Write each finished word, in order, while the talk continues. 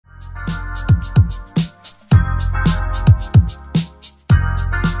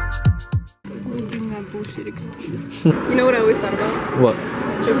You know what I always thought about? What?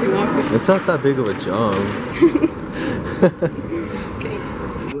 Jumping off. It's not that big of a jump. Okay. I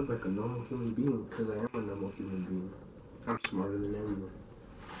look like a normal human being because I am a normal human being. I'm smarter than everyone.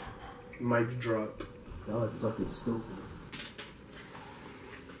 Mic drop. Y'all are fucking stupid.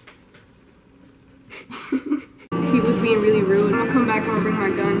 He was being really rude. I'm gonna come back and I'll bring my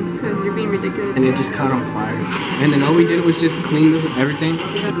gun because you're being ridiculous. And it just caught on fire. And then all we did was just clean everything.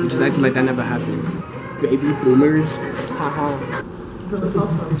 We just acted like that never happened. Baby boomers. Haha. You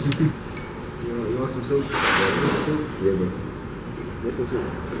want some soup? Yeah, bro. Get some soup.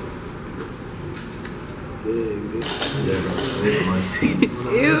 Yeah, bro.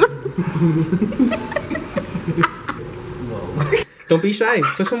 Ew. Don't be shy.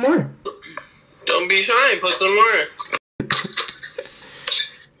 Put some more. Don't be shy. Put some more.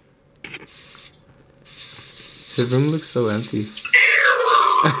 The room looks so empty.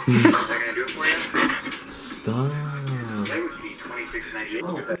 Stop.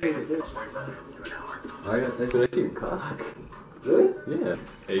 Did I see your cock? Really? Yeah.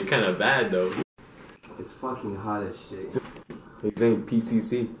 Hey, you're kind of bad though. It's fucking hot as shit. He's saying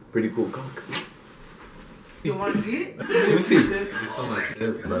PCC. Pretty cool cock. You want to see it? Let me see. It's on my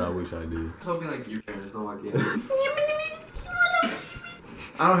tip. But I wish I did. Hoping like your parents don't walk in.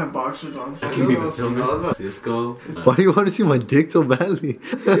 I don't have boxers on, so I Give me the silver. Cisco. Why do you want to see my dick so badly?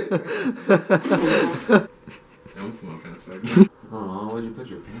 Oh, why'd you put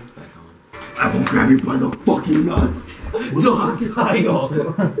your pants back on? I will grab you by the fucking nuts. Dog, I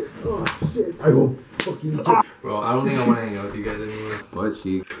Oh shit. I will fucking. Bro, I don't think I want to hang out with you guys anymore. Butt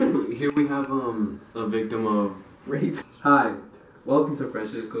cheeks. Here we have a victim of rape. Hi, welcome to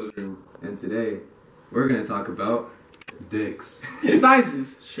Francisco's room, and today we're gonna talk about Dicks.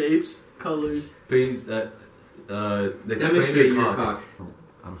 sizes, shapes, colors. Please, explain Demonstrate your cock.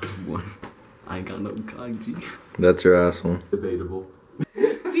 I don't have one. I ain't got no cock, G. That's your asshole. Debatable.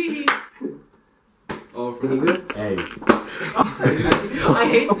 Oh, from here? Hey. I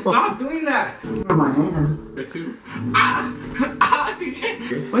hate. Stop doing that. My hands. You're two.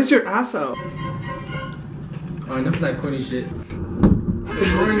 Why's your ass out? Oh, enough of that corny shit.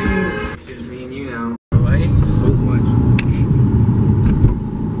 Good morning. It's just me and you now. Oh, I hate you so much.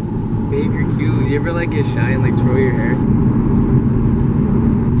 Babe, you're cute. You ever like get shy and like twirl your hair?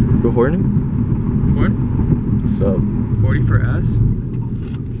 You're horny? Corn? What's up? 40 for ass?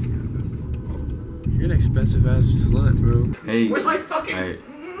 You're an expensive ass slut, bro. Hey. Where's my fucking... Hey.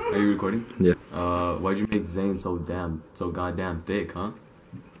 Are you recording? Yeah. Why'd you make Zane so goddamn thick, huh?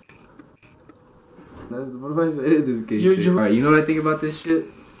 What if I edited this gay shit? Alright, you know what I think about this shit?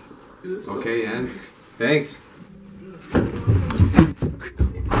 Okay, and thanks.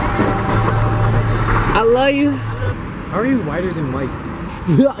 I love you. How are you whiter than Mike?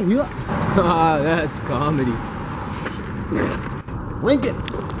 Ah, that's comedy. Lincoln.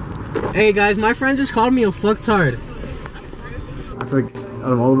 Hey guys, my friend just called me a fucktard. I feel like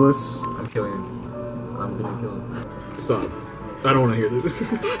out of all of us, I'm killing him. I'm gonna kill him. Stop. I don't want to hear this.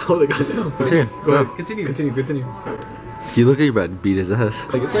 Hold the guy down. Continue. Go ahead. Continue. You look like you're about to beat his ass.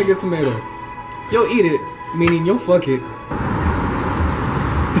 Like, it's like a tomato. You'll eat it, meaning you'll fuck it.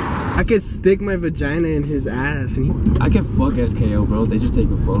 I could stick my vagina in his ass and I can fuck SKO, bro. They just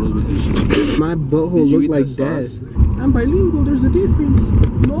taking photos with his shit. My butthole look like that. I'm bilingual, there's a difference.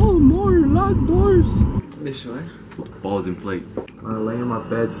 No more locked doors. Bitch, what? Balls inflate. When I lay in my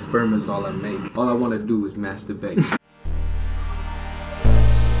bed, sperm is all I make. All I want to do is masturbate.